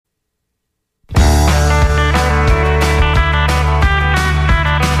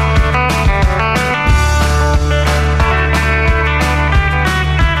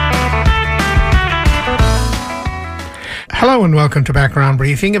Hello and welcome to Background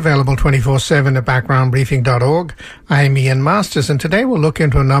Briefing, available 24/7 at backgroundbriefing.org. I'm Ian Masters, and today we'll look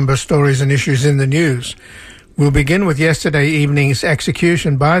into a number of stories and issues in the news. We'll begin with yesterday evening's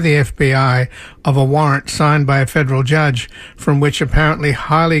execution by the FBI of a warrant signed by a federal judge from which apparently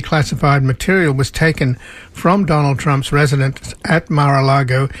highly classified material was taken from Donald Trump's residence at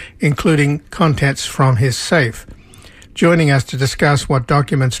Mar-a-Lago, including contents from his safe. Joining us to discuss what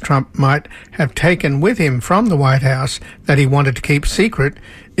documents Trump might have taken with him from the White House that he wanted to keep secret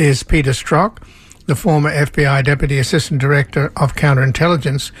is Peter Strauss, the former FBI Deputy Assistant Director of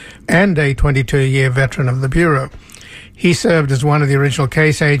Counterintelligence and a 22-year veteran of the Bureau. He served as one of the original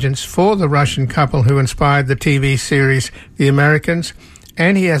case agents for the Russian couple who inspired the TV series The Americans,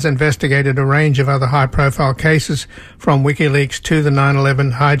 and he has investigated a range of other high-profile cases, from WikiLeaks to the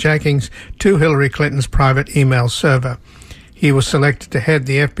 9/11 hijackings to Hillary Clinton's private email server. He was selected to head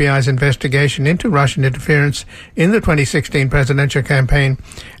the FBI's investigation into Russian interference in the 2016 presidential campaign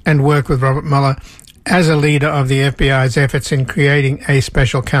and work with Robert Mueller as a leader of the FBI's efforts in creating a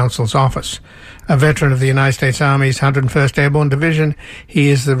special counsel's office. A veteran of the United States Army's 101st Airborne Division, he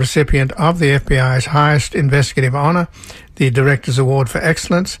is the recipient of the FBI's highest investigative honor, the Director's Award for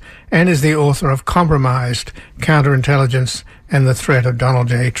Excellence, and is the author of Compromised: Counterintelligence and the Threat of Donald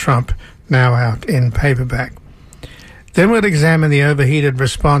J. Trump, now out in paperback. Then we'll examine the overheated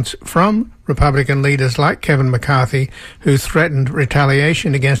response from Republican leaders like Kevin McCarthy, who threatened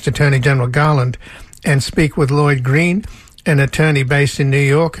retaliation against Attorney General Garland, and speak with Lloyd Green, an attorney based in New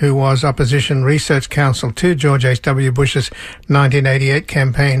York who was opposition research counsel to George H.W. Bush's 1988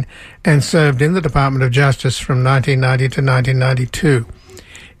 campaign and served in the Department of Justice from 1990 to 1992.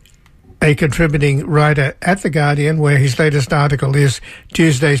 A contributing writer at The Guardian, where his latest article is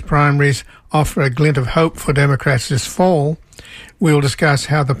Tuesday's Primaries Offer a Glint of Hope for Democrats This Fall, we'll discuss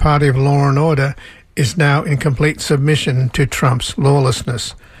how the party of law and order is now in complete submission to Trump's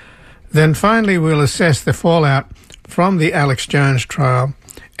lawlessness. Then finally we'll assess the fallout from the Alex Jones trial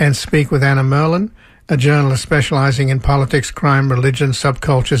and speak with Anna Merlin, a journalist specializing in politics, crime, religion,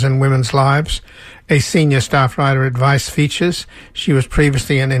 subcultures, and women's lives, a senior staff writer at Vice Features. She was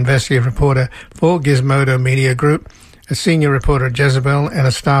previously an investigative reporter for Gizmodo Media Group, a senior reporter at Jezebel, and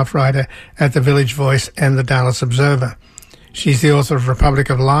a staff writer at The Village Voice and The Dallas Observer. She's the author of Republic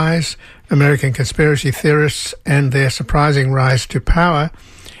of Lies, American Conspiracy Theorists and Their Surprising Rise to Power,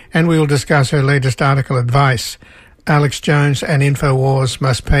 and we will discuss her latest article, Advice: Alex Jones and InfoWars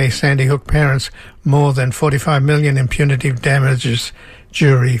must pay Sandy Hook parents more than $45 million in punitive damages,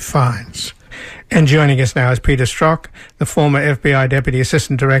 jury fines. And joining us now is Peter Strauss, the former FBI Deputy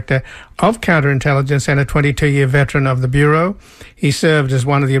Assistant Director of Counterintelligence and a 22-year veteran of the Bureau. He served as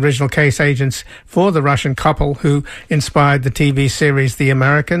one of the original case agents for the Russian couple who inspired the TV series The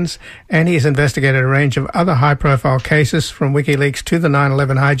Americans, and he has investigated a range of other high-profile cases, from WikiLeaks to the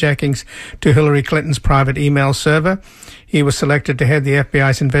 9/11 hijackings to Hillary Clinton's private email server. He was selected to head the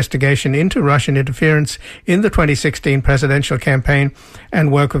FBI's investigation into Russian interference in the 2016 presidential campaign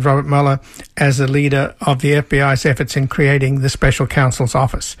and work with Robert Mueller as the leader of the FBI's efforts in creating the special counsel's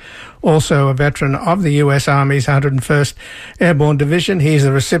office. Also a veteran of the U.S. Army's 101st Airborne Division, he's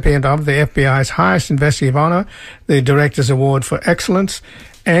the recipient of the FBI's highest investigative honor, the Director's Award for Excellence,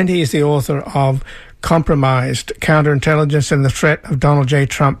 and he is the author of Compromised: Counterintelligence and the Threat of Donald J.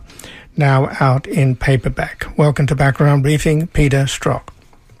 Trump, now out in paperback. Welcome to Background Briefing, Peter Strauss.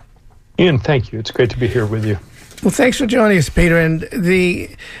 Ian, thank you. It's great to be here with you. Well, thanks for joining us, Peter. And the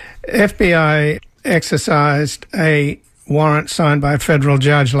FBI exercised a warrant signed by a federal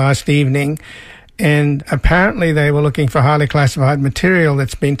judge last evening, and apparently they were looking for highly classified material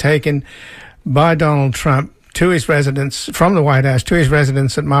that's been taken by Donald Trump to his residence, from the White House to his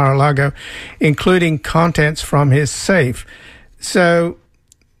residence at Mar-a-Lago, including contents from his safe. So,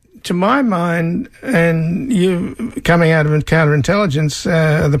 to my mind, and you coming out of counterintelligence,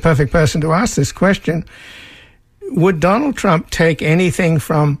 the perfect person to ask this question, would Donald Trump take anything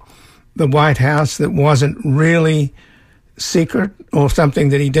from the White House that wasn't really secret or something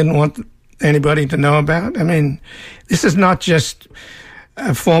that he didn't want anybody to know about? I mean, this is not just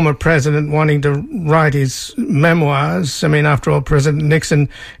a former president wanting to write his memoirs. I mean, after all, President Nixon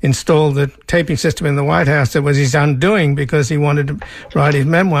installed the taping system in the White House that was his undoing because he wanted to write his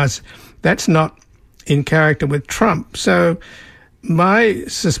memoirs. That's not in character with Trump. So my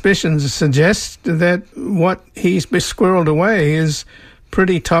suspicions suggest that what he's squirreled away is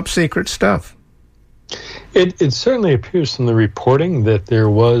pretty top secret stuff. It certainly appears from the reporting that there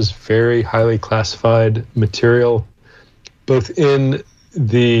was very highly classified material, both in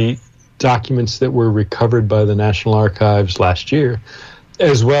the documents that were recovered by the National Archives last year,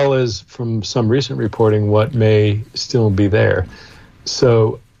 as well as from some recent reporting what may still be there.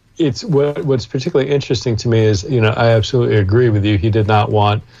 So it's what's particularly interesting to me is, I absolutely agree with you. He did not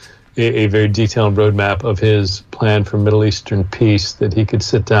want a very detailed roadmap of his plan for Middle Eastern peace that he could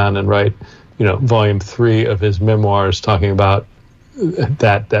sit down and write, volume 3 of his memoirs talking about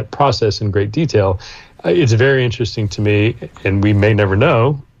that process in great detail. It's very interesting to me, and we may never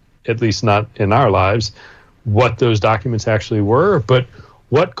know, at least not in our lives, what those documents actually were, but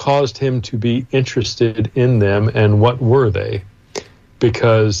what caused him to be interested in them and what were they?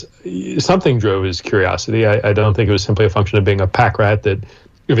 Because something drove his curiosity. I don't think it was simply a function of being a pack rat that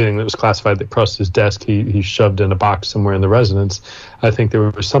everything that was classified that crossed his desk, he shoved in a box somewhere in the residence. I think there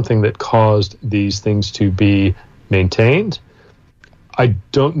was something that caused these things to be maintained. I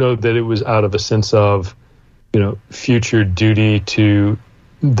don't know that it was out of a sense of, future duty to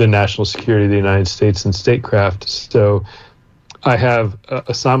the national security of the United States and statecraft. So I have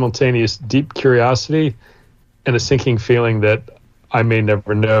a simultaneous deep curiosity and a sinking feeling that we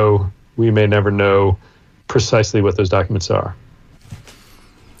may never know precisely what those documents are.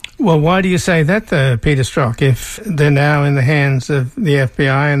 Well, why do you say that, though, Peter Strzok, if they're now in the hands of the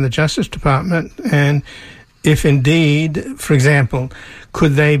FBI and the Justice Department? And if indeed, for example,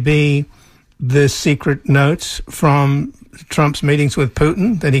 could they be the secret notes from Trump's meetings with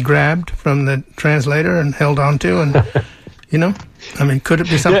Putin that he grabbed from the translator and held on to? And, could it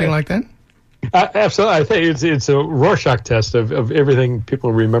be something like that? Absolutely. I think it's a Rorschach test of everything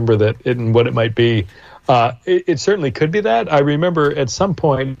people remember that and what it might be. It certainly could be that. I remember at some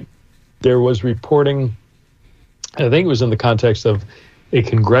point there was reporting, I think it was in the context of a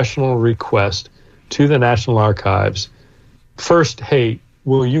congressional request to the National Archives. First, hey,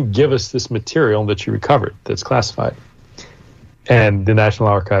 will you give us this material that you recovered that's classified? And the National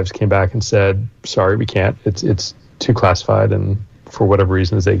Archives came back and said, sorry, we can't. It's too classified, and for whatever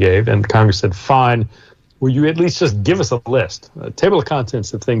reasons they gave. And Congress said, fine, will you at least just give us a list, a table of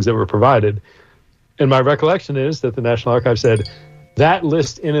contents of things that were provided? And my recollection is that the National Archives said, that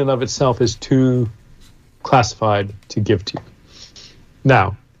list in and of itself is too classified to give to you.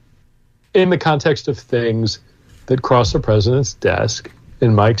 Now, in the context of things that cross the president's desk,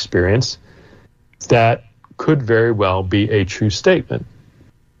 in my experience, that could very well be a true statement,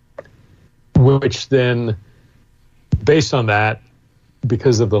 which then, based on that,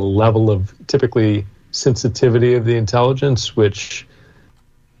 because of the level of typically sensitivity of the intelligence, which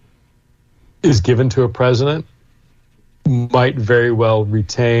is given to a president, might very well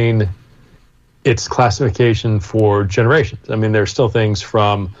retain its classification for generations. I mean, there are still things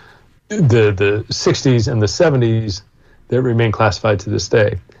from the 60s and the 70s that remain classified to this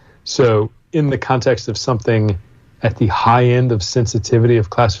day. So in the context of something at the high end of sensitivity of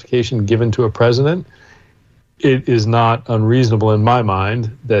classification given to a president, it is not unreasonable in my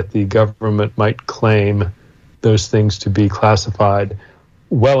mind that the government might claim those things to be classified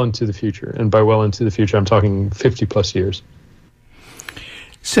well into the future. And by well into the future, I'm talking 50 plus years.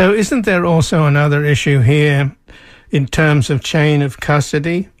 So isn't there also another issue here in terms of chain of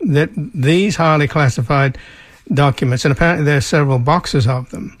custody, that these highly classified documents, and apparently there are several boxes of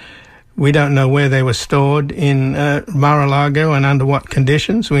them, we don't know where they were stored in Mar-a-Lago and under what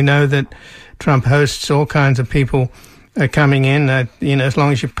conditions. We know that Trump hosts all kinds of people coming in. As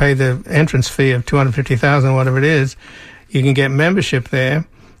long as you pay the entrance fee of $250,000, whatever it is, you can get membership there.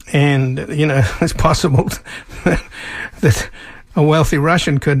 And, it's possible that a wealthy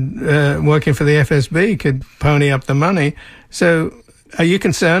Russian working for the FSB could pony up the money. So are you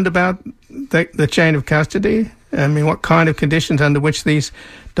concerned about the chain of custody? I mean, what kind of conditions under which these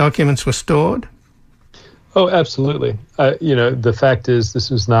documents were stored? Oh, absolutely. The fact is,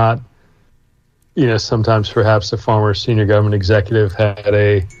 this is not, sometimes perhaps a former senior government executive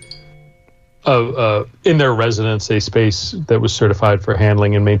had in their residence a space that was certified for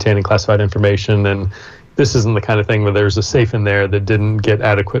handling and maintaining classified information. And this isn't the kind of thing where there's a safe in there that didn't get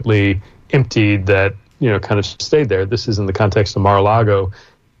adequately emptied that, kind of stayed there. This is in the context of Mar-a-Lago,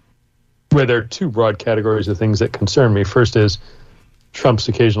 where there are two broad categories of things that concern me. First is Trump's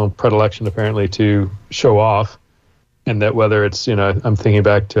occasional predilection, apparently, to show off. And that whether it's, I'm thinking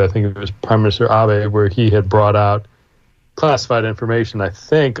back to, I think it was Prime Minister Abe, where he had brought out classified information, I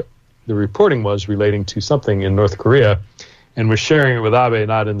think the reporting was relating to something in North Korea, and was sharing it with Abe,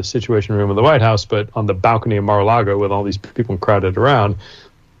 not in the Situation Room of the White House, but on the balcony of Mar-a-Lago with all these people crowded around.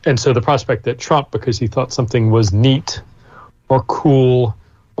 And so the prospect that Trump, because he thought something was neat or cool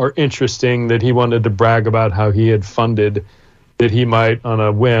or interesting that he wanted to brag about how he had funded, that he might, on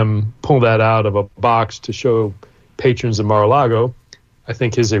a whim, pull that out of a box to show patrons of Mar-a-Lago, I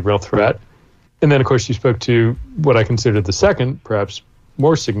think is a real threat. And then, of course, you spoke to what I consider the second, perhaps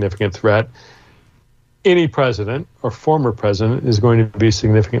more significant threat, any president or former president is going to be a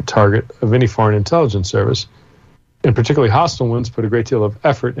significant target of any foreign intelligence service, and particularly hostile ones put a great deal of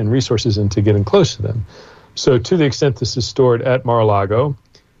effort and resources into getting close to them. So to the extent this is stored at Mar-a-Lago,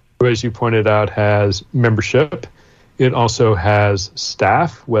 who, as you pointed out, has membership, it also has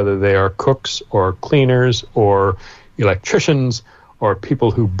staff, whether they are cooks or cleaners or electricians or people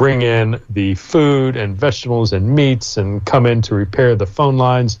who bring in the food and vegetables and meats and come in to repair the phone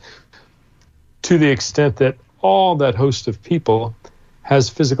lines. To the extent that all that host of people has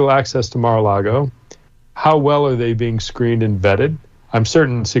physical access to Mar-a-Lago, how well are they being screened and vetted? I'm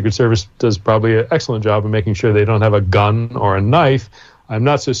certain Secret Service does probably an excellent job of making sure they don't have a gun or a knife. I'm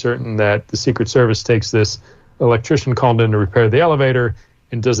not so certain that the Secret Service takes this electrician called in to repair the elevator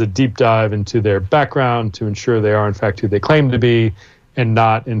and does a deep dive into their background to ensure they are, in fact, who they claim to be and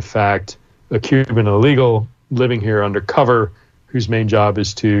not, in fact, a Cuban illegal living here undercover whose main job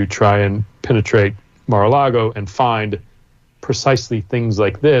is to try and penetrate Mar-a-Lago and find precisely things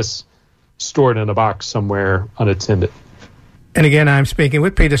like this stored in a box somewhere unattended. And again, I'm speaking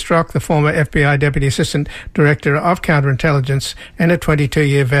with Peter Strzok, the former FBI Deputy Assistant Director of Counterintelligence and a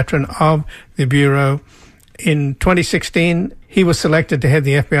 22-year veteran of the Bureau. In 2016, he was selected to head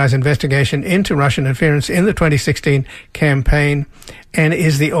the FBI's investigation into Russian interference in the 2016 campaign and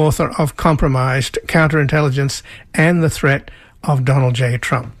is the author of Compromised: Counterintelligence and the Threat of Donald J.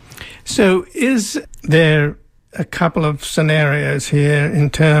 Trump. So is there a couple of scenarios here in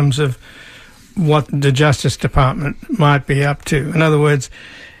terms of what the Justice Department might be up to? In other words,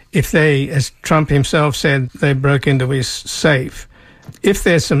 if they, as Trump himself said, they broke into his safe, if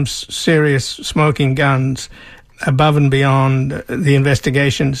there's some serious smoking guns above and beyond the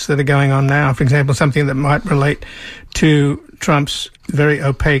investigations that are going on now, for example, something that might relate to Trump's very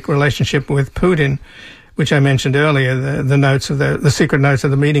opaque relationship with Putin, which I mentioned earlier, the notes of the secret notes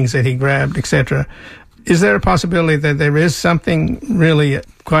of the meetings that he grabbed, etc. Is there a possibility that there is something really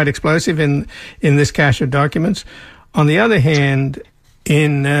quite explosive in this cache of documents? On the other hand,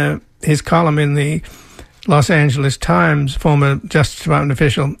 in his column in the Los Angeles Times, former Justice Department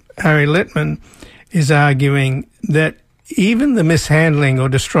official Harry Litman is arguing that even the mishandling or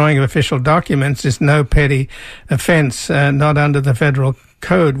destroying of official documents is no petty offense, not under the federal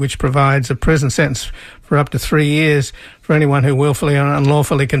code, which provides a prison sentence for up to 3 years for anyone who willfully or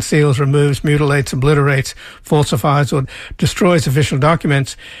unlawfully conceals, removes, mutilates, obliterates, falsifies, or destroys official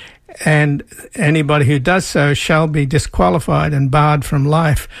documents. And anybody who does so shall be disqualified and barred from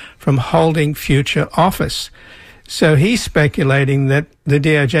life from holding future office. So he's speculating that the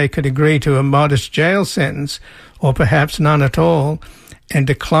DOJ could agree to a modest jail sentence, or perhaps none at all, and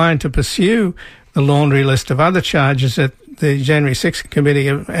decline to pursue the laundry list of other charges that the January 6th committee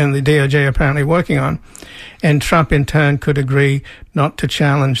and the DOJ are apparently working on. And Trump, in turn, could agree not to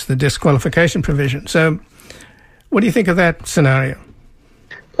challenge the disqualification provision. So what do you think of that scenario?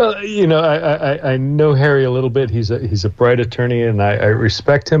 Well, I know Harry a little bit. He's a bright attorney, and I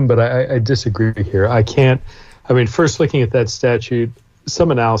respect him, but I disagree here. First looking at that statute,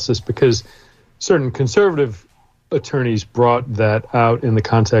 some analysis, because certain conservative attorneys brought that out in the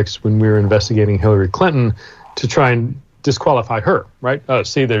context when we were investigating Hillary Clinton to try and disqualify her, right?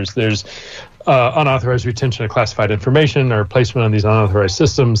 There's unauthorized retention of classified information or placement on these unauthorized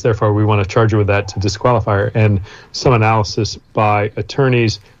systems. Therefore, we want to charge her with that to disqualify her. And some analysis by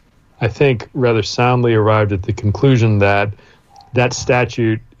attorneys, I think, rather soundly arrived at the conclusion that that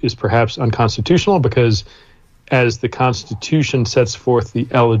statute is perhaps unconstitutional because as the Constitution sets forth the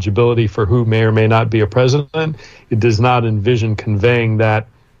eligibility for who may or may not be a president, it does not envision conveying that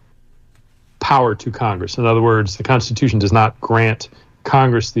power to Congress. In other words, the Constitution does not grant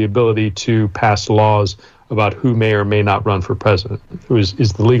Congress the ability to pass laws about who may or may not run for president, is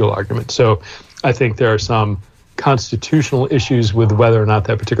the legal argument. So I think there are some constitutional issues with whether or not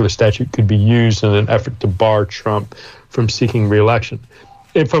that particular statute could be used in an effort to bar Trump from seeking re-election.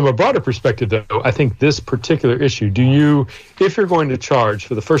 And from a broader perspective, though, I think this particular issue, if you're going to charge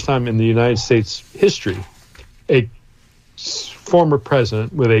for the first time in the United States history a former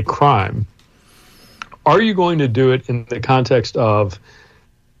president with a crime, are you going to do it in the context of,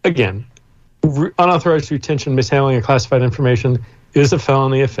 again, unauthorized retention, mishandling of classified information is a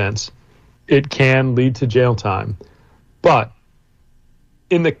felony offense. It can lead to jail time. But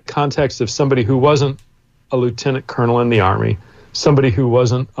in the context of somebody who wasn't a lieutenant colonel in the Army, somebody who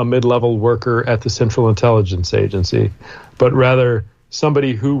wasn't a mid-level worker at the Central Intelligence Agency, but rather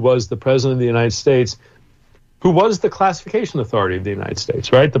somebody who was the president of the United States, who was the classification authority of the United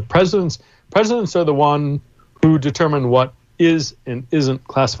States, right? The presidents are the one who determine what is and isn't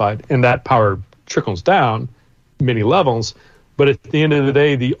classified, and that power trickles down many levels. But at the end of the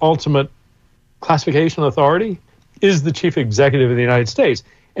day, the ultimate classification authority is the chief executive of the United States.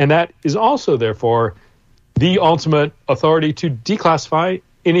 And that is also, therefore, the ultimate authority to declassify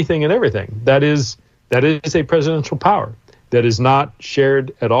anything and everything. That is a presidential power that is not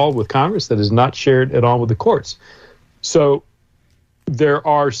shared at all with Congress, that is not shared at all with the courts. So there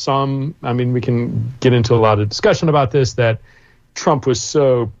are some, we can get into a lot of discussion about this, that Trump was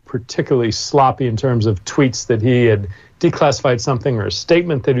so particularly sloppy in terms of tweets that he had declassified something, or a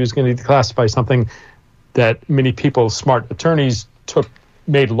statement that he was going to declassify something, that many people, smart attorneys,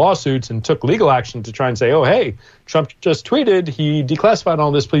 made lawsuits and took legal action to try and say, oh, hey, Trump just tweeted, he declassified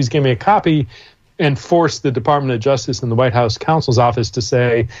all this, please give me a copy, and force the Department of Justice and the White House counsel's office to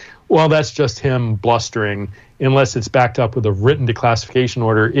say, well, that's just him blustering. Unless it's backed up with a written declassification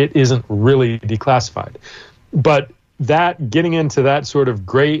order, it isn't really declassified. But that, getting into that sort of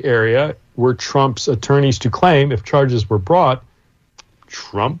gray area were Trump's attorneys to claim, if charges were brought,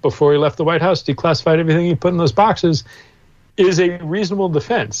 Trump, before he left the White House, declassified everything he put in those boxes, is a reasonable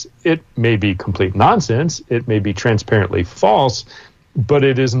defense. It may be complete nonsense, it may be transparently false, but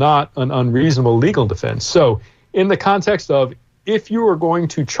it is not an unreasonable legal defense. So in the context of, if you are going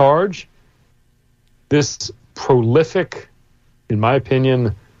to charge this prolific, in my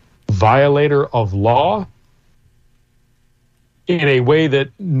opinion, violator of law in a way that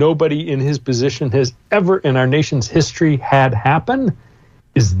nobody in his position has ever in our nation's history had happen,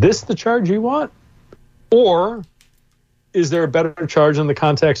 is this the charge you want? Or is there a better charge in the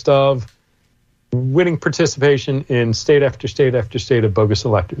context of winning participation in state after state after state of bogus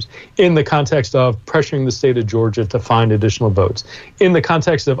electors, in the context of pressuring the state of Georgia to find additional votes, in the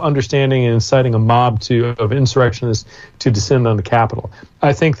context of understanding and inciting a mob of insurrectionists to descend on the Capitol?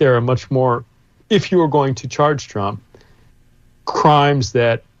 I think there are much more, if you are going to charge Trump, crimes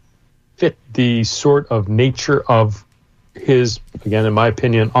that fit the sort of nature of his, again, in my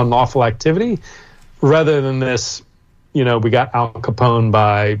opinion, unlawful activity, rather than this, we got Al Capone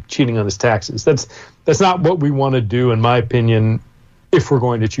by cheating on his taxes. That's not what we want to do, in my opinion, if we're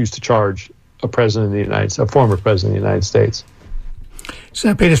going to choose to charge a president of the United States, a former president of the United States.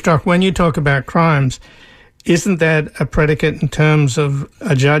 So, Peter Strzok, when you talk about crimes, isn't that a predicate in terms of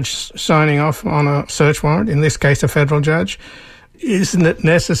a judge signing off on a search warrant, in this case a federal judge? Isn't it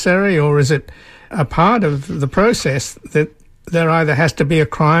necessary, or is it a part of the process that there either has to be a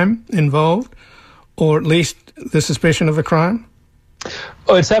crime involved, or at least the suspicion of a crime?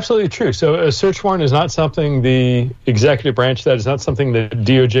 Oh, it's absolutely true. So a search warrant is not something the executive branch, that is not something the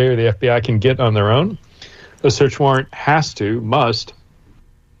DOJ or the FBI can get on their own. A search warrant must,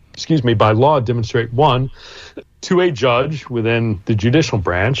 by law, demonstrate, one, to a judge within the judicial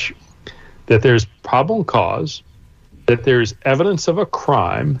branch, that there's probable cause, that there's evidence of a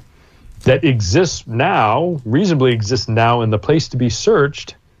crime that reasonably exists now in the place to be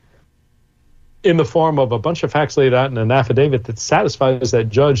searched, in the form of a bunch of facts laid out in an affidavit that satisfies that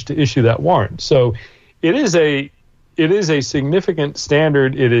judge to issue that warrant. So it is a significant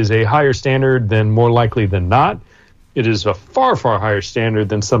standard. It is a higher standard than more likely than not. It is a far, far higher standard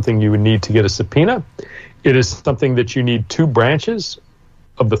than something you would need to get a subpoena. It is something that you need two branches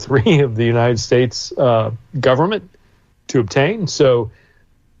of the three of the United States government to obtain. So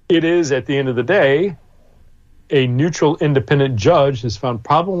it is, at the end of the day, a neutral, independent judge has found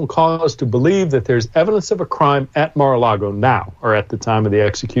probable cause to believe that there's evidence of a crime at Mar-a-Lago now, or at the time of the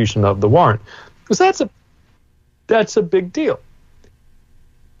execution of the warrant. Because that's a big deal.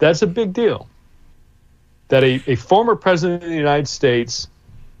 That's a big deal. That a former president of the United States,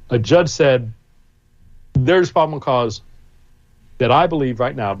 a judge said, there's probable cause that I believe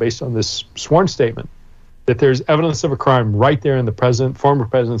right now, based on this sworn statement, that there's evidence of a crime right there in the former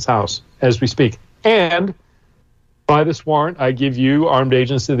president's house as we speak. And by this warrant, I give you, armed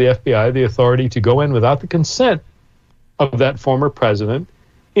agents of the FBI, the authority to go in without the consent of that former president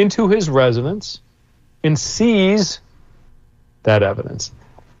into his residence and seize that evidence.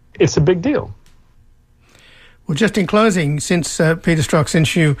 It's a big deal. Well, just in closing, since Peter Strzok,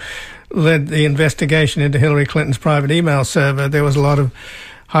 since you led the investigation into Hillary Clinton's private email server, there was a lot of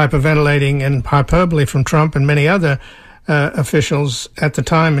hyperventilating and hyperbole from Trump and many other officials at the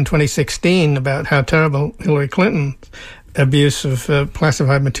time in 2016 about how terrible Hillary Clinton's abuse of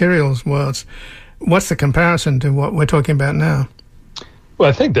classified materials was. What's the comparison to what we're talking about now? Well,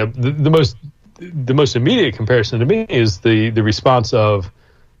 I think that the most immediate comparison to me is the response of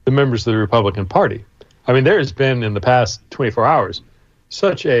the members of the Republican Party. I mean, there has been in the past 24 hours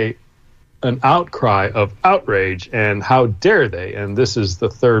such an outcry of outrage and how dare they, and this is the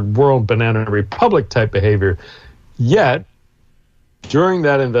third world banana republic type behavior. Yet, during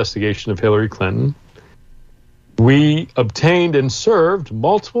that investigation of Hillary Clinton, We obtained and served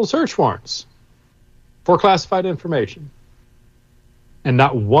multiple search warrants for classified information. And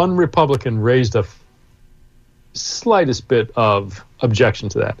not one Republican raised a slightest bit of objection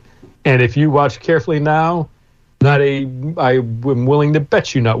to that. And if you watch carefully now, I am willing to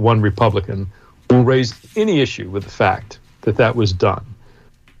bet you not one Republican will raise any issue with the fact that that was done.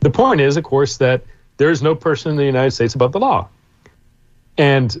 The point is, of course, that there is no person in the United States above the law.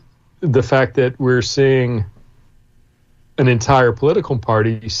 And the fact that we're seeing an entire political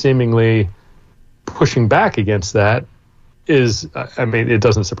party seemingly pushing back against that is, I mean, it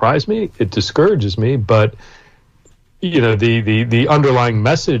doesn't surprise me. It discourages me. But, you know, the underlying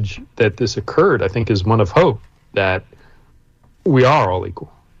message that this occurred, I think, is one of hope, that we are all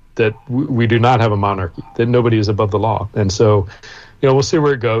equal, that we do not have a monarchy, that nobody is above the law. And so, you know, we'll see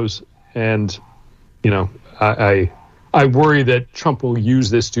where it goes. And, you know, I worry that Trump will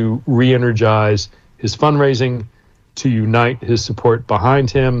use this to re-energize his fundraising, to unite his support behind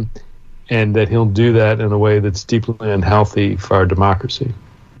him, and that he'll do that in a way that's deeply unhealthy for our democracy.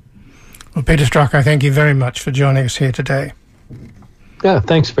 Well, Peter Strzok, I thank you very much for joining us here today. Yeah,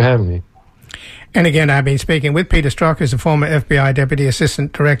 thanks for having me. And again, I've been speaking with Peter Strzok, who's a former FBI Deputy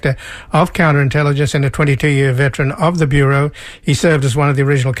Assistant Director of Counterintelligence and a 22-year veteran of the Bureau. He served as one of the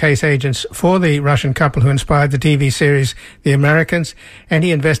original case agents for the Russian couple who inspired the TV series The Americans, and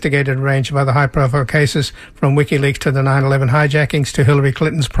he investigated a range of other high-profile cases, from WikiLeaks to the 9/11 hijackings to Hillary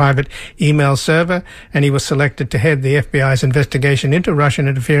Clinton's private email server, and he was selected to head the FBI's investigation into Russian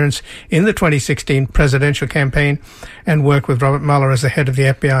interference in the 2016 presidential campaign and work with Robert Mueller as the head of the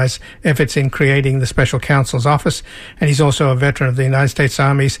FBI's efforts in creating the Special Counsel's Office. And he's also a veteran of the United States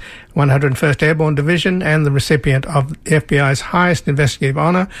Army's 101st Airborne Division and the recipient of the FBI's highest investigative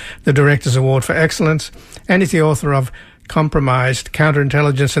honor, the Director's Award for Excellence, and is the author of Compromised: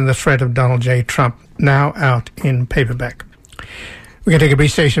 Counterintelligence and the Threat of Donald J. Trump, now out in paperback. We're going to take a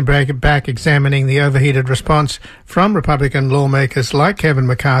brief station break, back examining the overheated response from Republican lawmakers like Kevin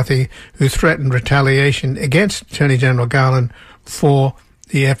McCarthy, who threatened retaliation against Attorney General Garland for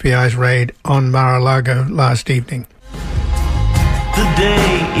the FBI's raid on Mar-a-Lago last evening. The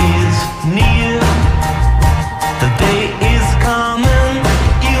day is near. The day is coming.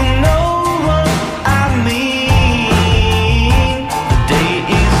 You know what I mean. The day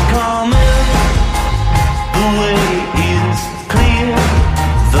is coming. The way is clear.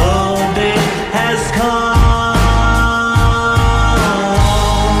 The day has come.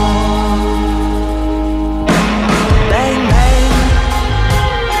 Bang, bang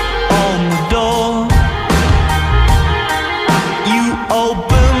on the door. You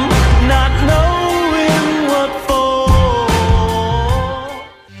open, not knowing what for.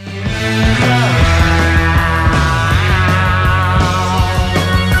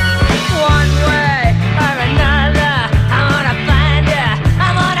 One way or another, I'm gonna find ya.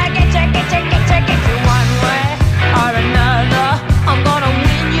 I'm gonna get you. One way or another, I'm gonna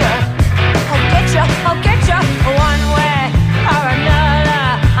win ya. I'll get ya. One way or another,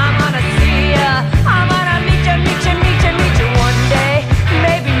 I'm gonna see ya. I'm gonna meet ya. One day,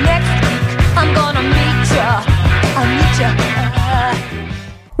 maybe next week, I'm gonna meet ya. I'll meet ya.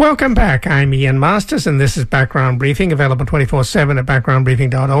 Welcome back. I'm Ian Masters, and this is Background Briefing, available 24/7 at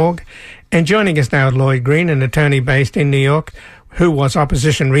backgroundbriefing.org. And joining us now, Lloyd Green, an attorney based in New York, who was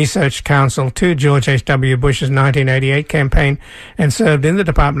opposition research counsel to George H.W. Bush's 1988 campaign and served in the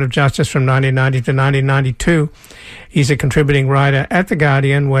Department of Justice from 1990 to 1992. He's a contributing writer at The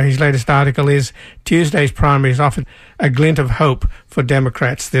Guardian, where his latest article is Tuesday's Primaries Offered a Glint of Hope for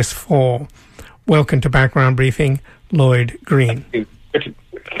Democrats This Fall. Welcome to Background Briefing, Lloyd Green.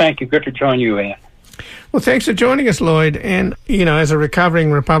 Thank you. Good to join you, Ian. Well, thanks for joining us, Lloyd. And, you know, as a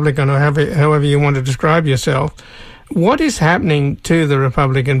recovering Republican, or however you want to describe yourself, what is happening to the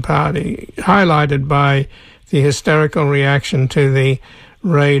Republican Party, highlighted by the hysterical reaction to the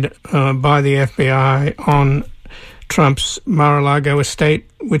raid by the FBI on Trump's Mar-a-Lago estate,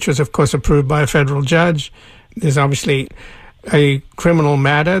 which was, of course, approved by a federal judge? There's obviously a criminal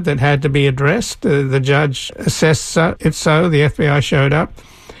matter that had to be addressed. The judge assessed it so. The FBI showed up.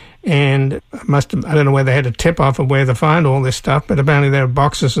 And I don't know whether they had a tip-off of where to find all this stuff, but apparently there are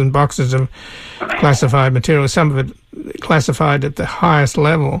boxes and boxes of classified material, some of it classified at the highest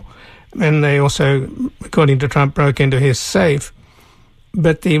level. And they also, according to Trump, broke into his safe.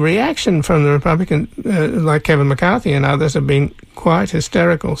 But the reaction from the Republican, like Kevin McCarthy and others, have been quite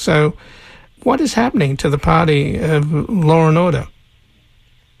hysterical. So what is happening to the party of law and order?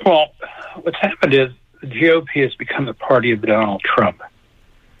 Well, what's happened is the GOP has become the party of Donald Trump.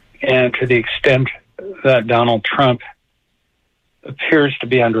 And to the extent that Donald Trump appears to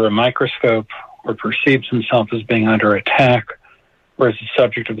be under a microscope or perceives himself as being under attack or as the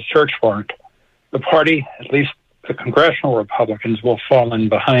subject of a search warrant, the party, at least the congressional Republicans, will fall in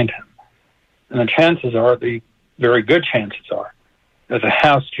behind him. And the chances are, the very good chances are, that the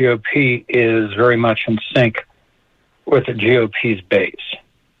House GOP is very much in sync with the GOP's base.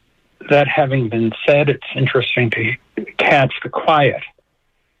 That having been said, it's interesting to catch the quiet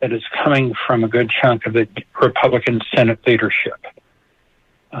that is coming from a good chunk of the Republican Senate leadership.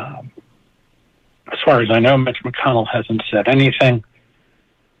 As far as I know, Mitch McConnell hasn't said anything.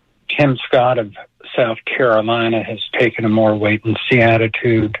 Tim Scott of South Carolina has taken a more wait-and-see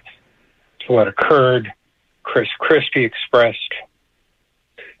attitude to what occurred. Chris Christie expressed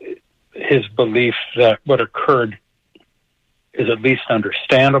his belief that what occurred is at least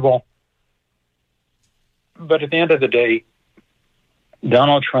understandable. But at the end of the day,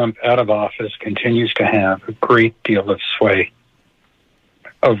 Donald Trump out of office continues to have a great deal of sway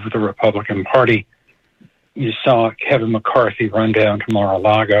over the Republican Party. You saw Kevin McCarthy run down to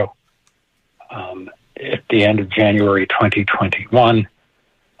Mar-a-Lago at the end of January 2021,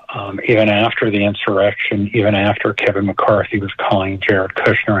 even after the insurrection, even after Kevin McCarthy was calling Jared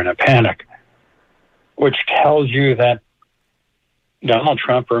Kushner in a panic, which tells you that Donald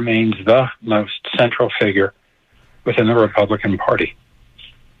Trump remains the most central figure within the Republican Party.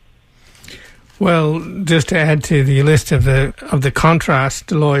 Well, just to add to the list of the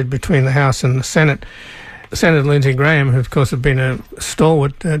contrast, Lloyd, between the House and the Senate, Senator Lindsey Graham, who of course had been a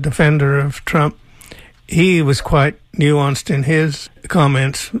stalwart defender of Trump, he was quite nuanced in his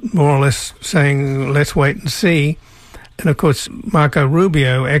comments, more or less saying, let's wait and see. And of course, Marco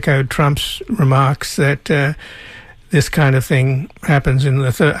Rubio echoed Trump's remarks that this kind of thing happens in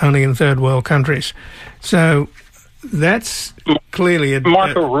only in third world countries. So that's clearly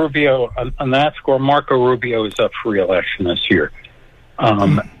Marco Rubio, on that score, Marco Rubio is up for re-election this year.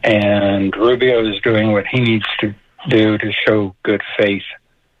 And Rubio is doing what he needs to do to show good faith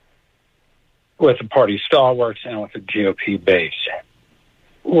with the party stalwarts and with the GOP base.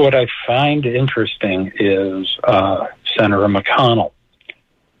 What I find interesting is Senator McConnell,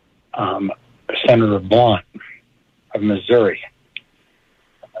 Senator Blunt of Missouri.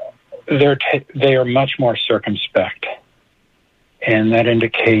 They are much more circumspect, and that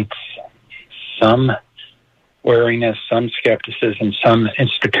indicates some wariness, some skepticism, some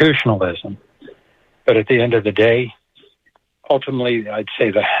institutionalism. But at the end of the day, ultimately, I'd say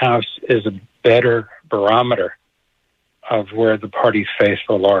the House is a better barometer of where the party's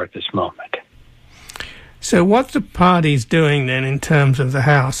faithful are at this moment. So what the party's doing then in terms of the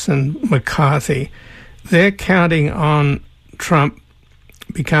House and McCarthy, they're counting on Trump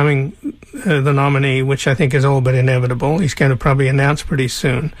becoming the nominee, which I think is all but inevitable. He's going to probably announce pretty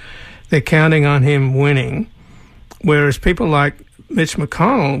soon. They're counting on him winning, whereas people like Mitch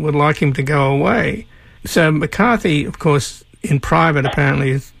McConnell would like him to go away. So McCarthy, of course, in private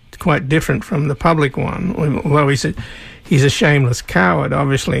apparently is quite different from the public one, although he's a shameless coward,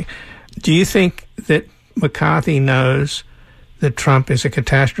 obviously. Do you think that McCarthy knows that Trump is a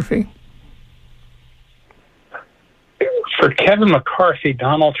catastrophe? For Kevin McCarthy,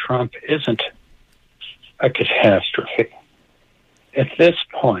 Donald Trump isn't a catastrophe. At this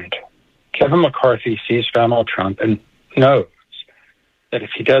point, Kevin McCarthy sees Donald Trump and knows that if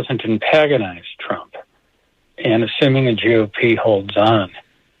he doesn't antagonize Trump, and assuming the GOP holds on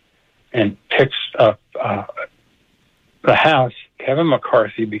and picks up the House, Kevin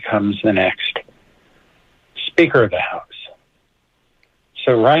McCarthy becomes the next Speaker of the House.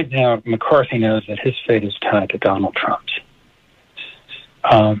 So right now, McCarthy knows that his fate is tied to Donald Trump's.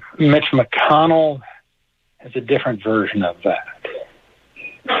 Mitch McConnell has a different version of that.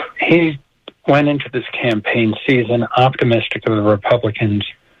 He went into this campaign season optimistic of the Republicans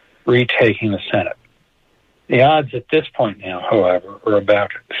retaking the Senate. The odds at this point now, however, are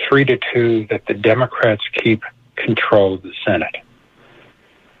about 3-2 that the Democrats keep control of the Senate.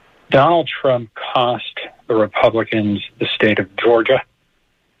 Donald Trump cost the Republicans the state of Georgia,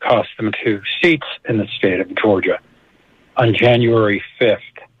 cost them 2 seats in the state of Georgia on January 5th,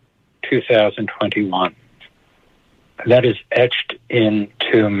 2021. That is etched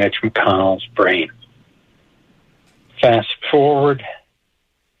into Mitch McConnell's brain. Fast forward,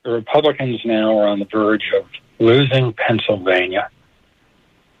 the Republicans now are on the verge of losing Pennsylvania,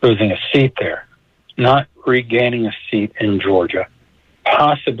 losing a seat there, not regaining a seat in Georgia,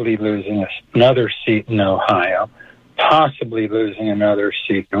 possibly losing another seat in Ohio, possibly losing another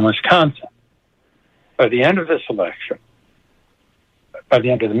seat in Wisconsin. By the end of this election, by the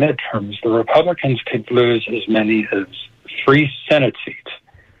end of the midterms, the Republicans could lose as many as 3 Senate seats,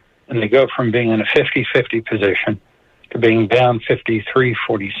 and they go from being in a 50-50 position to being down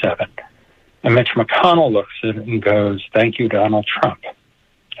 53-47. And Mitch McConnell looks at it and goes, "Thank you, Donald Trump,"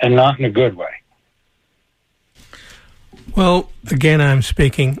 and not in a good way. Well, again, I'm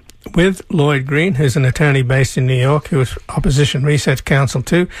speaking with Lloyd Green, who's an attorney based in New York, who was Opposition Research Counsel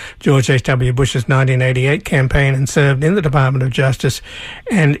to George H.W. Bush's 1988 campaign and served in the Department of Justice,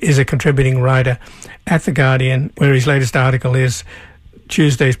 and is a contributing writer at The Guardian, where his latest article is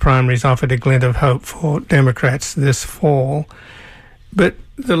Tuesday's primaries offered a glint of hope for Democrats this fall. But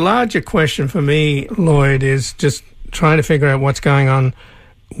the larger question for me, Lloyd, is just trying to figure out what's going on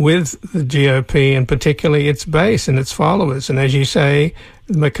with the GOP, and particularly its base and its followers. And as you say,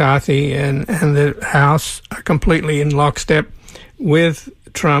 McCarthy and the House are completely in lockstep with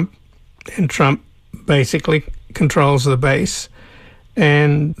Trump, and Trump basically controls the base.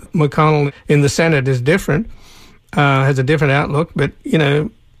 And McConnell in the Senate is different, has a different outlook. But, you know,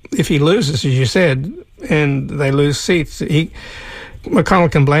 if he loses, as you said, and they lose seats,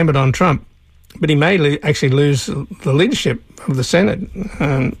 McConnell can blame it on Trump. But he may actually lose the leadership of the Senate.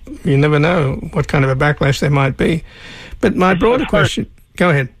 You never know what kind of a backlash there might be. But my broader question... Go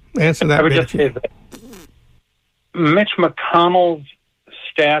ahead. Answer that. I would just say that Mitch McConnell's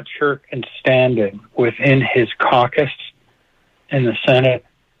stature and standing within his caucus in the Senate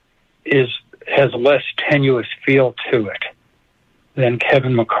has a less tenuous feel to it than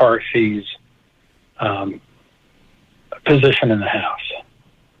Kevin McCarthy's position in the House.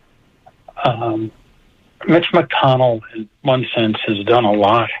 Mitch McConnell, in one sense, has done a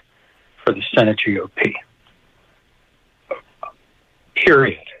lot for the Senate GOP.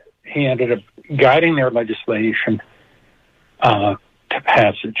 Period. He ended up guiding their legislation to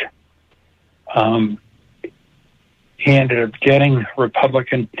passage. He ended up getting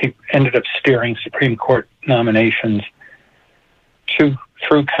he ended up steering Supreme Court nominations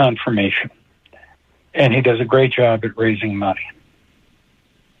through confirmation. And he does a great job at raising money.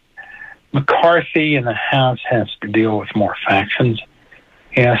 McCarthy in the House has to deal with more factions.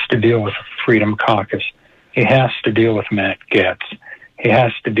 He has to deal with the Freedom Caucus. He has to deal with Matt Gaetz. He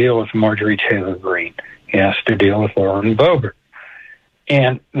has to deal with Marjorie Taylor Greene. He has to deal with Lauren Boebert.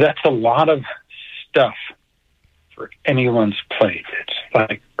 And that's a lot of stuff for anyone's plate. It's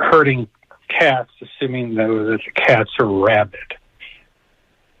like herding cats, assuming though that the cats are rabid.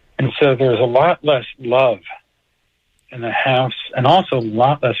 And so there's a lot less love in the House, and also a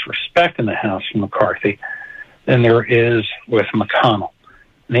lot less respect in the House for McCarthy than there is with McConnell.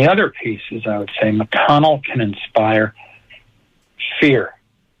 And the other piece is, I would say, McConnell can inspire fear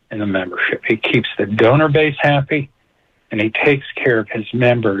in the membership. He keeps the donor base happy, and he takes care of his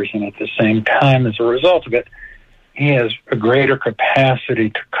members, and at the same time, as a result of it, he has a greater capacity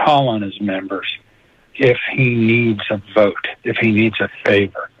to call on his members if he needs a vote, if he needs a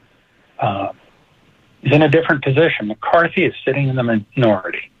favor. He's in a different position. McCarthy is sitting in the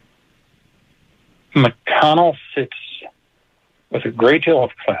minority. McConnell sits with a great deal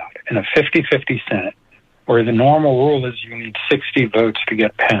of clout in a 50-50 Senate, where the normal rule is you need 60 votes to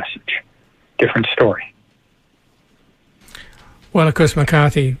get passage. Different story. Well, of course,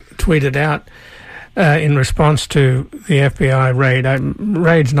 McCarthy tweeted out in response to the FBI raid.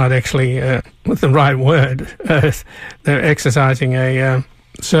 Raid's not actually the right word. They're exercising a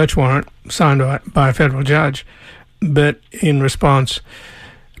search warrant signed by a federal judge. But in response,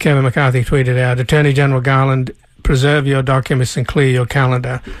 Kevin McCarthy tweeted out, Attorney General Garland, preserve your documents and clear your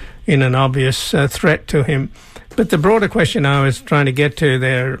calendar, in an obvious threat to him. But the broader question I was trying to get to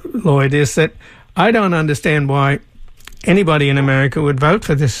there, Lloyd, is that I don't understand why anybody in America would vote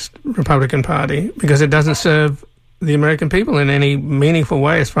for this Republican Party, because it doesn't serve the American people in any meaningful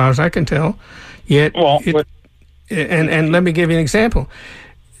way, as far as I can tell. Yet, and let me give you an example.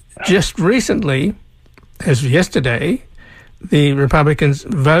 Just recently, as yesterday, the Republicans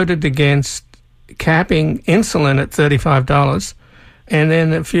voted against capping insulin at $35. And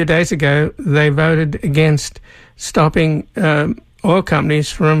then a few days ago, they voted against stopping oil companies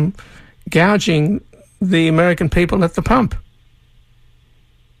from gouging the American people at the pump.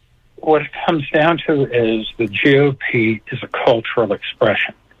 What it comes down to is the GOP is a cultural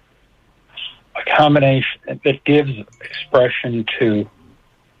expression, a combination that gives expression to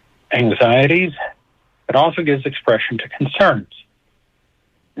anxieties, but also gives expression to concerns.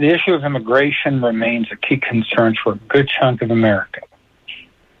 The issue of immigration remains a key concern for a good chunk of America.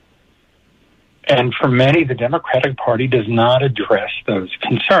 And for many, the Democratic Party does not address those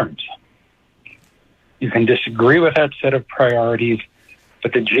concerns. You can disagree with that set of priorities,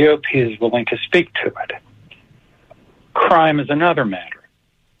 but the GOP is willing to speak to it. Crime is another matter.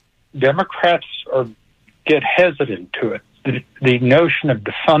 Democrats get hesitant to it. The notion of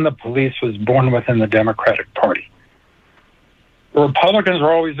defund the police was born within the Democratic Party. The Republicans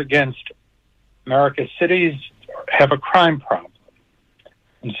are always against America's cities have a crime problem.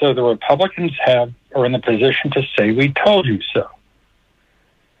 And so the Republicans are in the position to say, we told you so.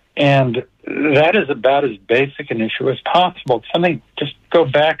 And that is about as basic an issue as possible. Just go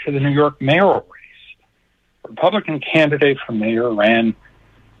back to the New York mayoral race. The Republican candidate for mayor ran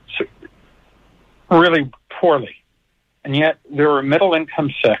really poorly. And yet there were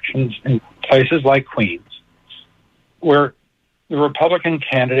middle-income sections in places like Queens where the Republican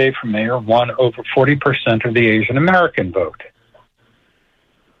candidate for mayor won over 40% of the Asian American vote.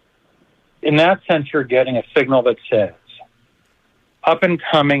 In that sense, you're getting a signal that says an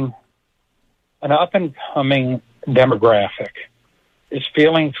up-and-coming demographic is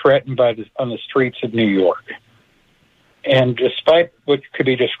feeling threatened on the streets of New York. And despite what could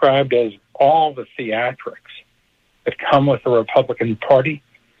be described as all the theatrics that come with the Republican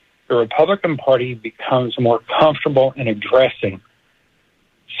Party becomes more comfortable in addressing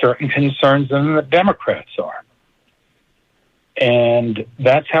certain concerns than the Democrats are. And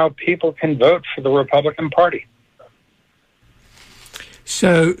that's how people can vote for the Republican Party.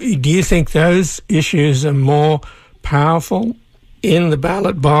 So do you think those issues are more powerful in the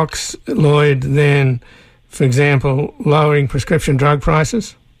ballot box, Lloyd, than, for example, lowering prescription drug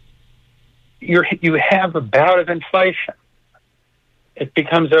prices? You have a bout of inflation. It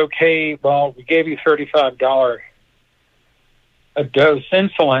becomes okay, well, we gave you $35 a dose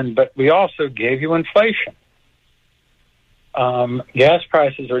insulin, but we also gave you inflation. Gas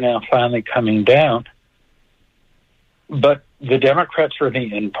prices are now finally coming down, but the Democrats are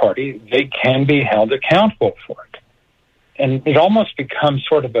the in party. They can be held accountable for it. And it almost becomes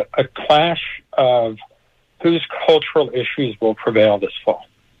sort of a clash of whose cultural issues will prevail this fall.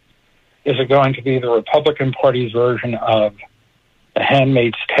 Is it going to be the Republican Party's version of The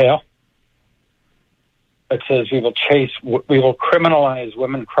Handmaid's Tale that says we will criminalize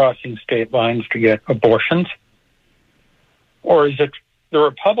women crossing state lines to get abortions? Or is it the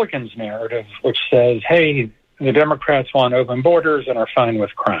Republicans' narrative, which says, hey, the Democrats want open borders and are fine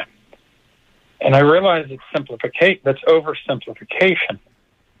with crime? And I realize that's oversimplification,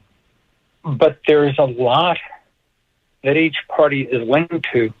 but there is a lot that each party is linked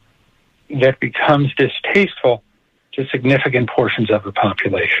to that becomes distasteful to significant portions of the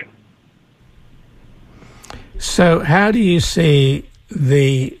population. So how do you see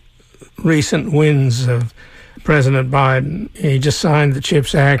the recent wins of President Biden? He just signed the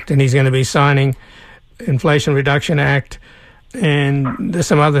CHIPS Act, and he's going to be signing Inflation Reduction Act, and there's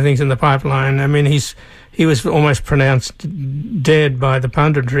some other things in the pipeline. I mean, he was almost pronounced dead by the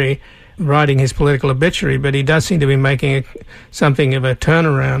punditry writing his political obituary, but he does seem to be making something of a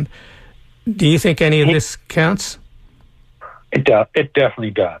turnaround. Do you think any of this counts? It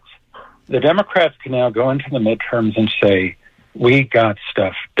definitely does. The Democrats can now go into the midterms and say, we got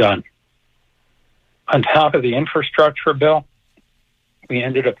stuff done. On top of the infrastructure bill, we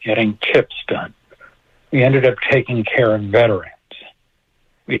ended up getting CHIPS done. We ended up taking care of veterans.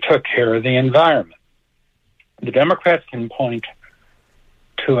 We took care of the environment. The Democrats can point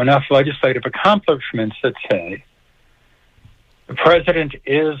to enough legislative accomplishments that say the president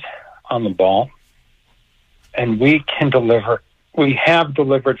is on the ball and we can deliver. We have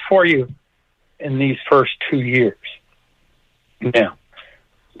delivered for you in these first 2 years. Now,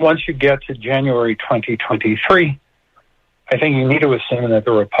 once you get to January 2023, I think you need to assume that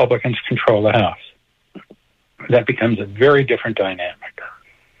the Republicans control the House. That becomes a very different dynamic.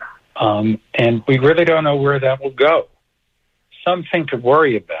 And we really don't know where that will go. Something to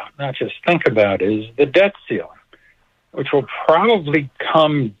worry about, not just think about, is the debt ceiling, which will probably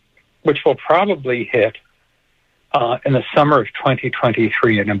hit in the summer of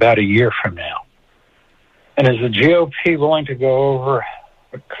 2023, in about a year from now. And is the GOP willing to go over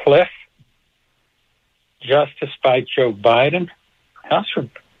a cliff just to spite Joe Biden?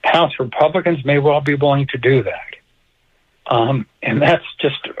 House Republicans may well be willing to do that. And that's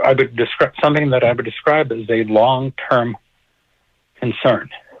just, something that I would describe as a long-term concern.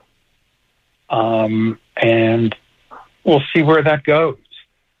 And we'll see where that goes.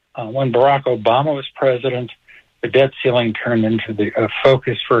 When Barack Obama was president, the debt ceiling turned into a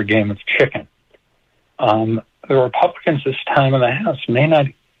focus for a game of chicken. The Republicans this time in the House may not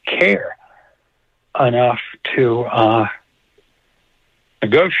care enough to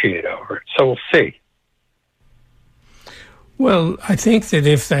negotiate over it. So we'll see. Well, I think that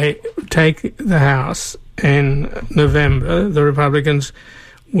if they take the House in November, the Republicans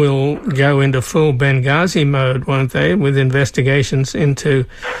will go into full Benghazi mode, won't they, with investigations into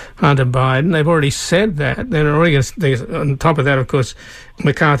Hunter Biden. They've already said that. They're already on top of that, of course,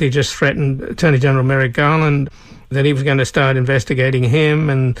 McCarthy just threatened Attorney General Merrick Garland that he was going to start investigating him,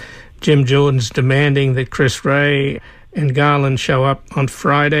 and Jim Jordan's demanding that Chris Wray and Garland show up on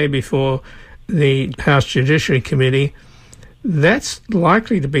Friday before the House Judiciary Committee. That's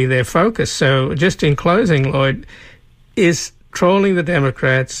likely to be their focus. So just in closing, Lloyd, is trolling the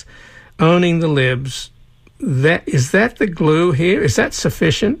Democrats, owning the libs, is that the glue here? Is that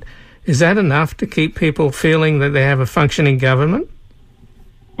sufficient? Is that enough to keep people feeling that they have a functioning government?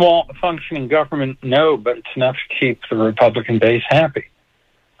 Well, a functioning government, no, but it's enough to keep the Republican base happy.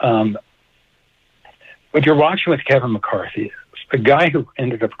 What you're watching with Kevin McCarthy is a guy who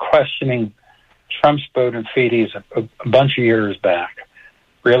ended up questioning Trump's bona fides a bunch of years back,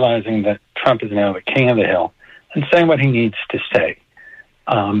 realizing that Trump is now the king of the hill, and saying what he needs to say.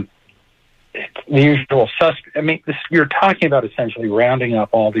 It's the usual suspect. I mean, you're talking about essentially rounding up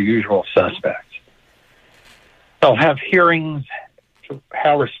all the usual suspects. They'll have hearings.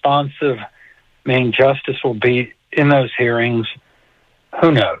 How responsive Maine Justice will be in those hearings,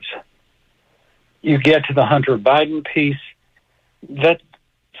 who knows? You get to the Hunter Biden piece, that's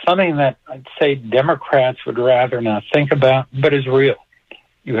something that I'd say Democrats would rather not think about, but is real.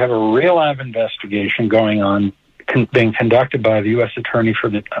 You have a real live investigation going on, being conducted by the U.S. Attorney for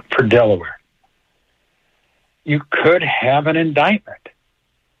Delaware. You could have an indictment.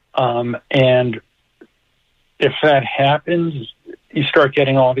 And if that happens, you start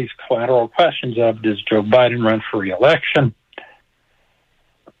getting all these collateral questions of, does Joe Biden run for re-election?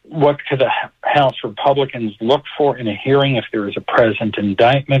 What could the House Republicans look for in a hearing if there is a present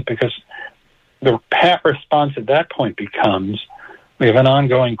indictment? Because the pat response at that point becomes, we have an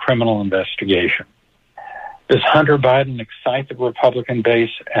ongoing criminal investigation. Does Hunter Biden excite the Republican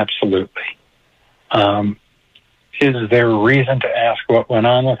base? Absolutely. Is there reason to ask what went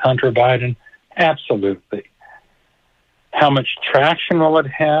on with Hunter Biden? Absolutely. How much traction will it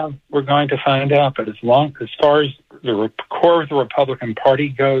have? We're going to find out. But as far as the core of the Republican Party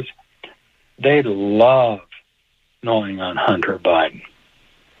goes, they love gnawing on Hunter Biden.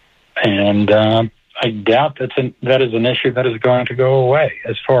 And I doubt that is an issue that is going to go away.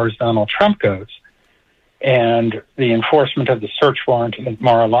 As far as Donald Trump goes and the enforcement of the search warrant at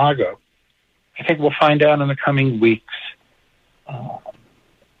Mar-a-Lago, I think we'll find out in the coming weeks.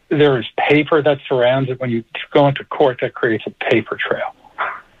 There is paper that surrounds it. When you go into court, that creates a paper trail.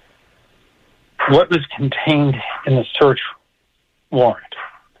 What was contained in the search warrant?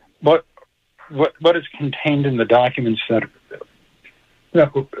 What is contained in the documents that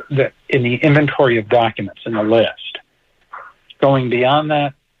in the inventory of documents in the list? Going beyond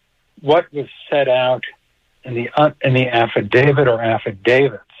that, what was set out in the affidavit or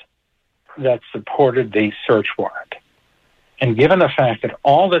affidavits that supported the search warrant? And given the fact that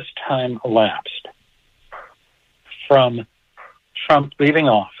all this time elapsed from Trump leaving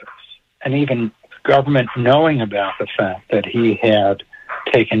office and even the government knowing about the fact that he had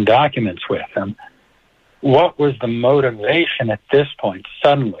taken documents with him, what was the motivation at this point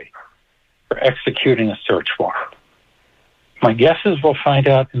suddenly for executing a search warrant? My guess is we'll find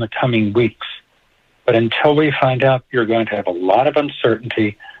out in the coming weeks. But until we find out, you're going to have a lot of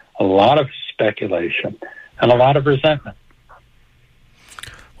uncertainty, a lot of speculation, and a lot of resentment.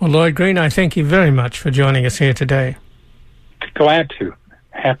 Well, Lloyd Green, I thank you very much for joining us here today. Glad to.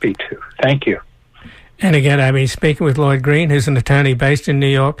 Happy to. Thank you. And again, I've been speaking with Lloyd Green, who's an attorney based in New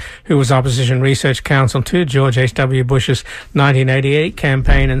York, who was opposition research counsel to George H.W. Bush's 1988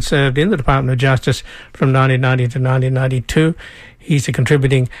 campaign and served in the Department of Justice from 1990 to 1992. He's a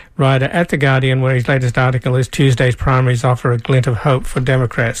contributing writer at The Guardian, where his latest article is Tuesday's Primaries Offer a Glint of Hope for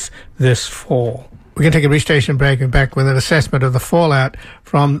Democrats This Fall. We're going to take a brief station break and back with an assessment of the fallout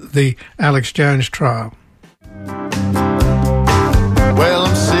from the Alex Jones trial. Well,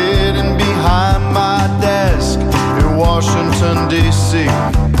 I'm sitting behind my desk in Washington, D.C.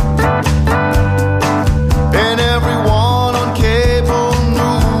 And everyone on cable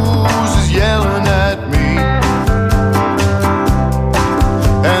news is yelling at me.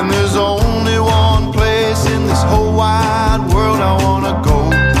 And there's only one place in this whole wide world I want to go.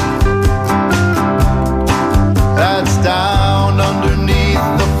 That's down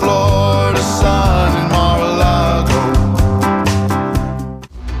underneath the Florida sun in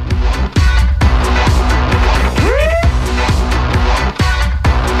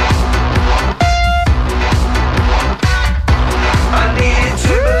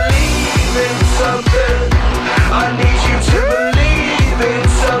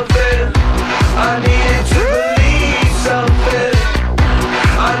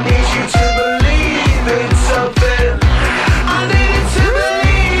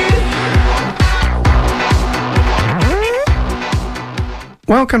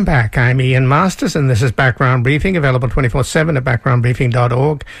Welcome back. I'm Ian Masters, and this is Background Briefing, available 24/7 at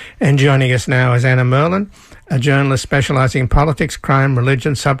backgroundbriefing.org. And joining us now is Anna Merlin, a journalist specializing in politics, crime,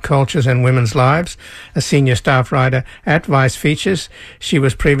 religion, subcultures, and women's lives, a senior staff writer at Vice Features. She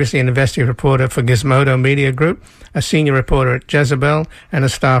was previously an investigative reporter for Gizmodo Media Group, a senior reporter at Jezebel, and a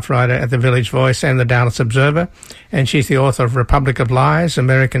staff writer at The Village Voice and The Dallas Observer. And she's the author of Republic of Lies,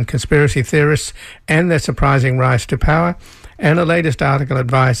 American Conspiracy Theorists, and Their Surprising Rise to Power. And her latest article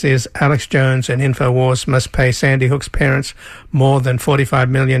advice is Alex Jones and InfoWars must pay Sandy Hook's parents more than $45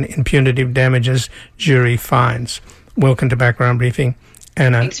 million in punitive damages, jury fines. Welcome to Background Briefing,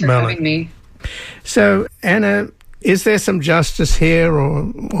 Anna Merlin. Thanks for having me. So, Anna, is there some justice here,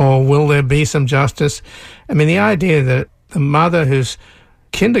 or will there be some justice? I mean, the idea that the mother whose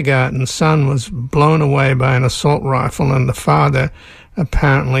kindergarten son was blown away by an assault rifle and the father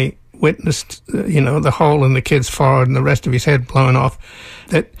apparently witnessed, the hole in the kid's forehead and the rest of his head blown off,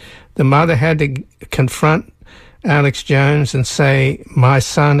 that the mother had to confront Alex Jones and say, my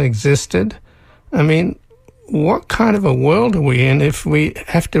son existed. I mean, what kind of a world are we in if we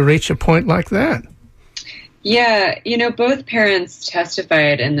have to reach a point like that? Yeah, both parents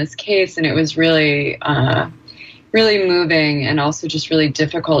testified in this case, and it was really, really moving and also just really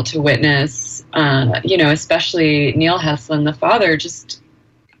difficult to witness, especially Neil Heslin, the father, just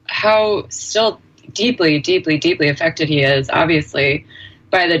how still deeply, deeply, deeply affected he is, obviously,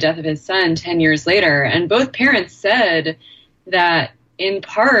 by the death of his son 10 years later. And both parents said that, in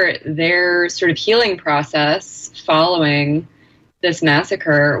part, their sort of healing process following this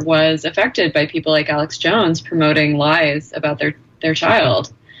massacre was affected by people like Alex Jones promoting lies about their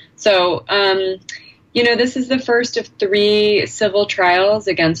child. So, this is the first of 3 civil trials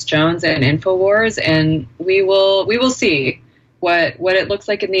against Jones and InfoWars, and we will see what it looks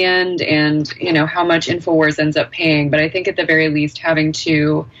like in the end, and how much InfoWars ends up paying. But I think at the very least, having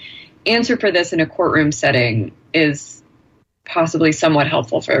to answer for this in a courtroom setting is possibly somewhat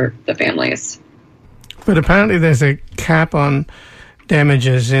helpful for the families. But apparently there's a cap on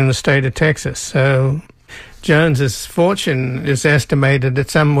damages in the state of Texas. So Jones's fortune is estimated at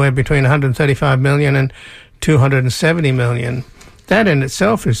somewhere between $135 million and $270 million. That in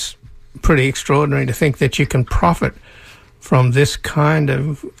itself is pretty extraordinary, to think that you can profit from this kind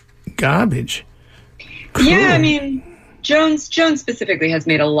of garbage. Cool. Yeah, I mean, Jones specifically has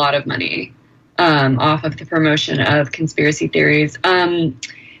made a lot of money off of the promotion of conspiracy theories. And,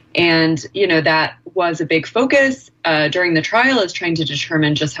 that was a big focus during the trial, is trying to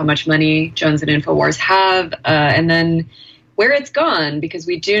determine just how much money Jones and InfoWars have, and then where it's gone, because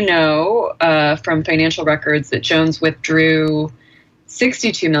we do know from financial records that Jones withdrew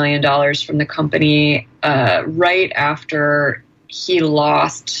 $62 million from the company right after he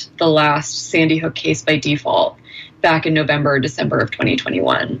lost the last Sandy Hook case by default back in November or December of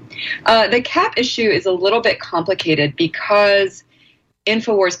 2021. The cap issue is a little bit complicated because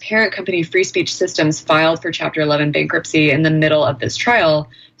InfoWars' parent company, Free Speech Systems, filed for Chapter 11 bankruptcy in the middle of this trial.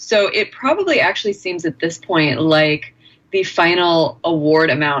 So it probably actually seems at this point like the final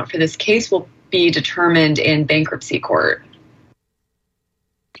award amount for this case will be determined in bankruptcy court.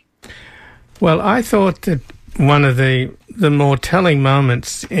 Well, I thought that one of the more telling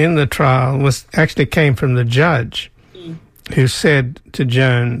moments in the trial came from the judge, who said to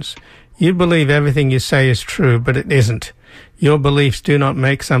Jones, "You believe everything you say is true, but it isn't. Your beliefs do not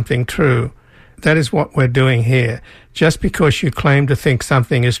make something true. That is what we're doing here. Just because you claim to think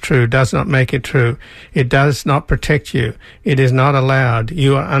something is true does not make it true. It does not protect you. It is not allowed.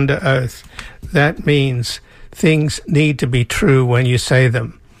 You are under oath. That means things need to be true when you say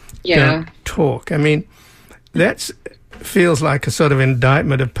them." Yeah. Don't talk. I mean, that feels like a sort of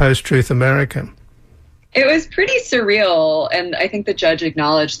indictment of post-truth America. It was pretty surreal, and I think the judge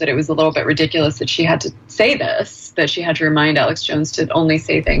acknowledged that it was a little bit ridiculous that she had to say this, that she had to remind Alex Jones to only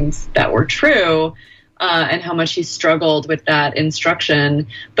say things that were true, and how much he struggled with that instruction.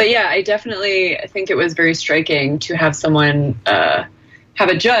 But yeah, I definitely think it was very striking to have someone, have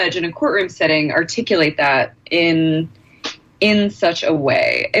a judge in a courtroom setting articulate that in such a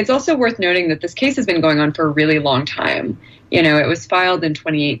way. It's also worth noting that this case has been going on for a really long time. It was filed in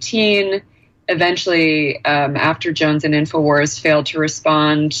 2018. Eventually, after Jones and InfoWars failed to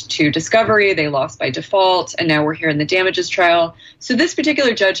respond to discovery, they lost by default, and now we're here in the damages trial. So this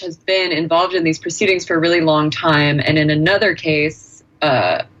particular judge has been involved in these proceedings for a really long time, and in another case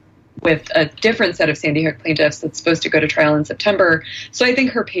with a different set of Sandy Hook plaintiffs that's supposed to go to trial in September. So I think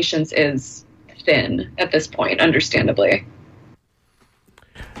her patience is thin at this point, understandably.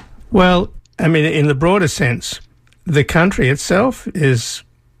 Well, I mean, in the broader sense, the country itself is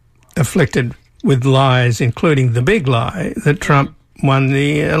afflicted with lies, including the big lie that Trump won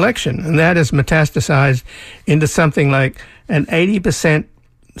the election. And that has metastasized into something like an 80%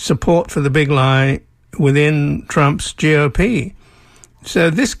 support for the big lie within Trump's GOP. So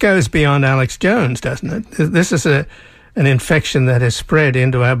this goes beyond Alex Jones, doesn't it? This is an infection that has spread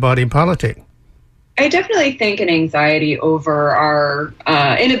into our body politic. I definitely think an anxiety over our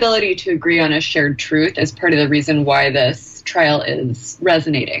inability to agree on a shared truth is part of the reason why this trial is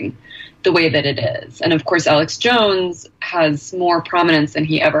resonating the way that it is. And of course, Alex Jones has more prominence than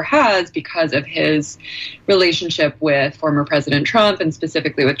he ever has because of his relationship with former President Trump and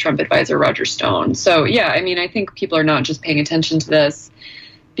specifically with Trump advisor Roger Stone. So yeah, I mean, I think people are not just paying attention to this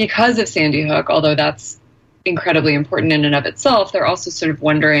because of Sandy Hook, although that's incredibly important in and of itself. They're also sort of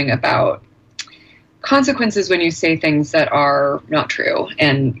wondering about consequences when you say things that are not true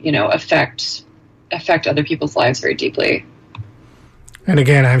and, you know, affect other people's lives very deeply. And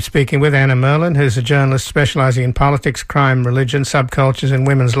again, I'm speaking with Anna Merlin, who's a journalist specializing in politics, crime, religion, subcultures, and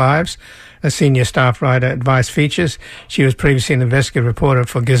women's lives, a senior staff writer at Vice Features. She was previously an investigative reporter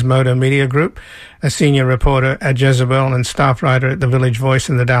for Gizmodo Media Group, a senior reporter at Jezebel, and staff writer at The Village Voice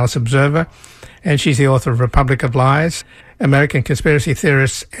and The Dallas Observer. And she's the author of Republic of Lies, American Conspiracy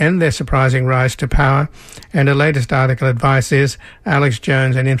Theorists and Their Surprising Rise to Power. And her latest article advice is Alex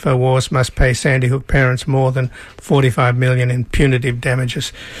Jones and InfoWars must pay Sandy Hook parents more than $45 million in punitive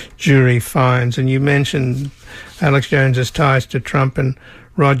damages, jury fines. And you mentioned Alex Jones's ties to Trump and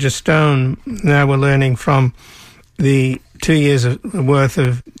Roger Stone. Now we're learning from the 2 years worth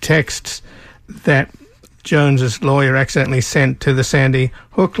of texts that Jones's lawyer accidentally sent to the Sandy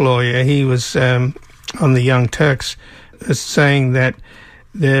Hook lawyer. He was on the Young Turks saying that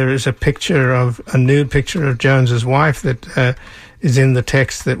there is a nude picture of Jones's wife that is in the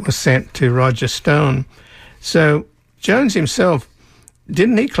text that was sent to Roger Stone. So Jones himself,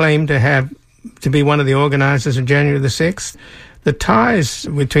 didn't he claim to be one of the organizers of January the 6th? The ties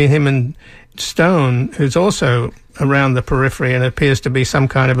between him and Stone, who's also around the periphery and appears to be some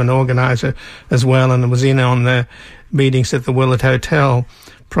kind of an organizer as well and was in on the meetings at the Willard Hotel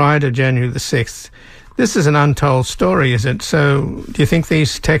prior to January the 6th. This is an untold story, is it? So do you think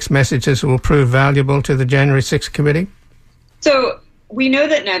these text messages will prove valuable to the January 6th committee? So we know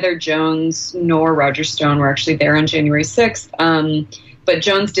that neither Jones nor Roger Stone were actually there on January 6th, but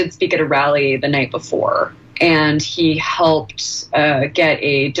Jones did speak at a rally the night before, and he helped get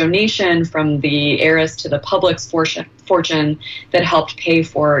a donation from the heiress to the public's fortune that helped pay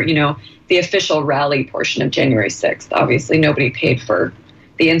for, you know, the official rally portion of January 6th. Obviously, nobody paid for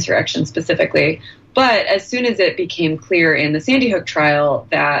the insurrection specifically. But as soon as it became clear in the Sandy Hook trial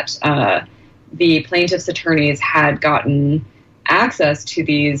that the plaintiff's attorneys had gotten access to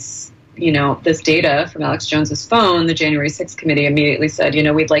these, you know, this data from Alex Jones's phone, the January 6th committee immediately said, you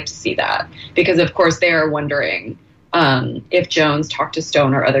know, we'd like to see that. Because, of course, they are wondering if Jones talked to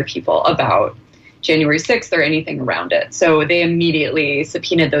Stone or other people about January 6th or anything around it. So they immediately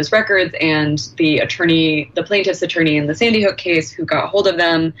subpoenaed those records, and the plaintiff's attorney in the Sandy Hook case who got hold of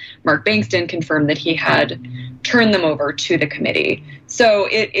them, Mark Bankston, confirmed that he had turned them over to the committee. So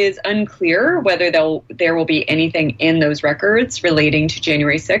it is unclear whether there will be anything in those records relating to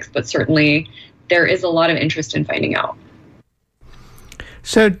January 6th, but certainly there is a lot of interest in finding out.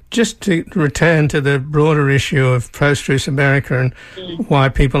 So just to return to the broader issue of post-truth America and why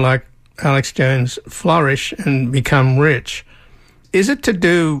people like Alex Jones flourish and become rich, is it to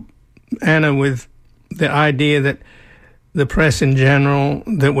do, Anna, with the idea that the press in general,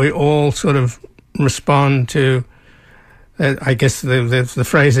 that we all sort of respond to, I guess the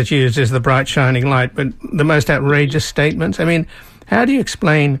phrase that's used is the bright shining light, but the most outrageous statements? I mean, how do you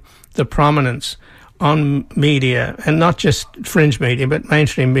explain the prominence on media, and not just fringe media, but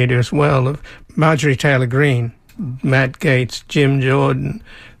mainstream media as well, of Marjorie Taylor Greene, Matt Gaetz, Jim Jordan,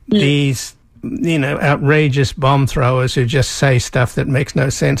 these, you know, outrageous bomb throwers who just say stuff that makes no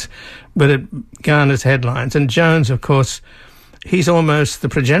sense, but it garners headlines. And Jones, of course, he's almost the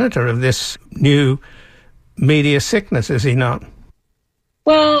progenitor of this new media sickness, is he not?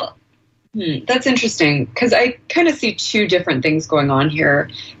 Well, that's interesting, because I kind of see two different things going on here.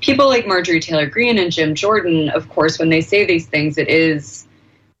 People like Marjorie Taylor Greene and Jim Jordan, of course, when they say these things, it is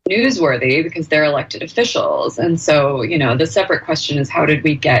newsworthy because they're elected officials. And so, you know, the separate question is, how did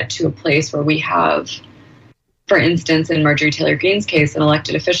we get to a place where we have, for instance, in Marjorie Taylor Greene's case, an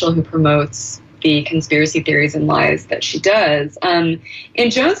elected official who promotes the conspiracy theories and lies that she does. In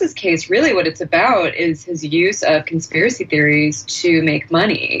Jones's case, really what it's about is his use of conspiracy theories to make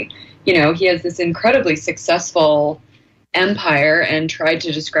money. You know, he has this incredibly successful empire and tried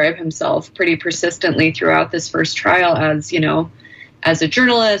to describe himself pretty persistently throughout this first trial as, you know, as a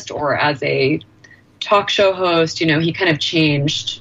journalist or as a talk show host. You know, he kind of changed